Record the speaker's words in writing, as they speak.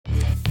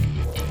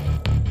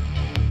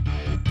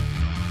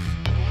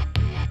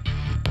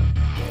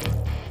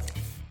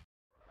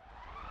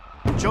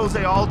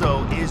Jose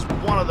Aldo is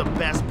one of the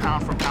best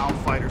pound-for-pound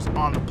fighters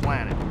on the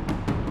planet.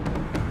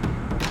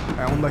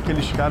 É um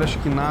daqueles caras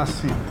que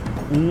nasce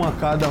a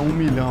cada 1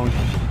 milhão.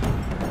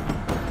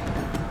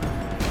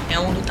 É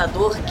um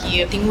lutador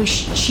que tem um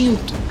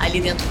instinto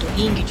ali dentro do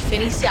ringue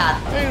diferenciado.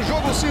 Em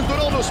jogo o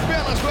cinturão nos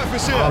penas do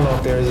UFC. I don't know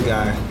if there is a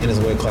guy in his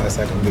weight class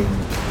that can beat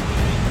him.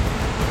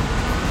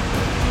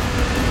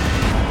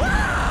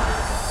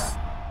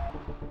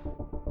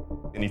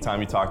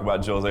 Anytime you talk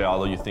about Jose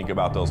Aldo, you think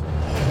about those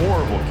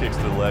horrible kicks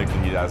to the legs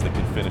that he has that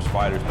can finish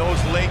fighters.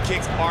 Those leg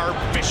kicks are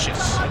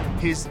vicious.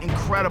 His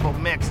incredible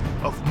mix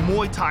of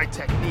Muay Thai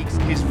techniques,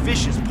 his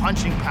vicious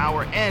punching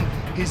power, and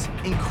his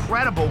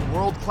incredible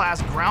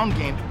world-class ground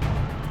game.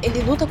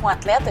 Ele luta com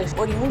atletas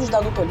oriundos da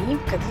luta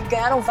olímpica que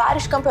ganharam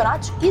vários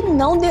campeonatos e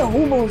não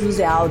derrubam o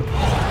Jose Aldo.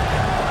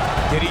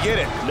 Did he get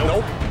it?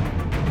 Nope.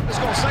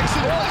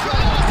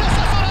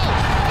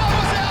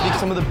 I think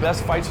some of the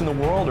best fights in the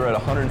world are at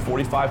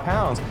 145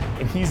 pounds,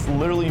 and he's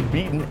literally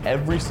beaten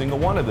every single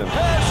one of them.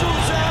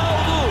 Jose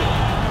Aldo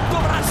do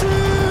Brasil!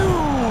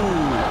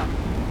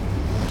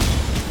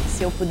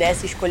 Se eu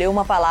pudesse escolher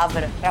uma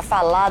palavra para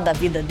falar da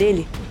vida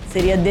dele,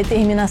 seria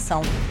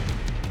determinação.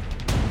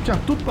 Tinha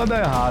tudo para dar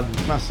errado.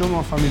 Nasceu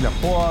numa família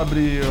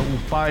pobre,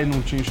 o pai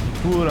não tinha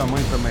estrutura, a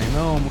mãe também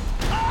não. One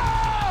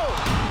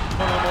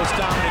of the most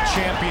dominant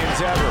champions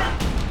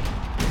ever.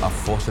 A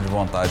força de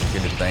vontade que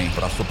ele tem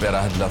para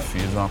superar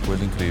desafios é uma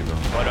coisa incrível.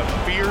 But a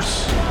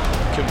fierce,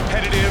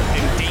 competitive,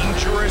 and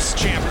dangerous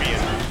champion.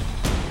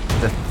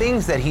 The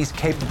things that he's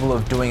capable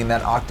of doing in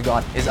that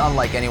octagon is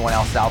unlike anyone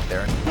else out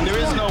there. There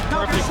is no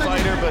perfect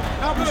fighter, but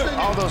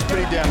Aldo's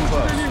pretty damn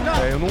close.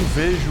 Eu não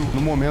vejo, no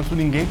momento,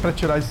 ninguém para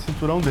tirar esse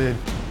cinturão dele.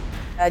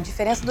 A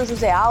diferença do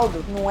Jose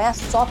Aldo não é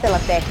só pela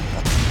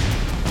técnica.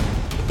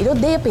 Ele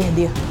odeia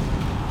perder.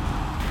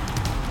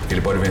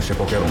 Ele pode vencer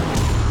qualquer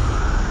um.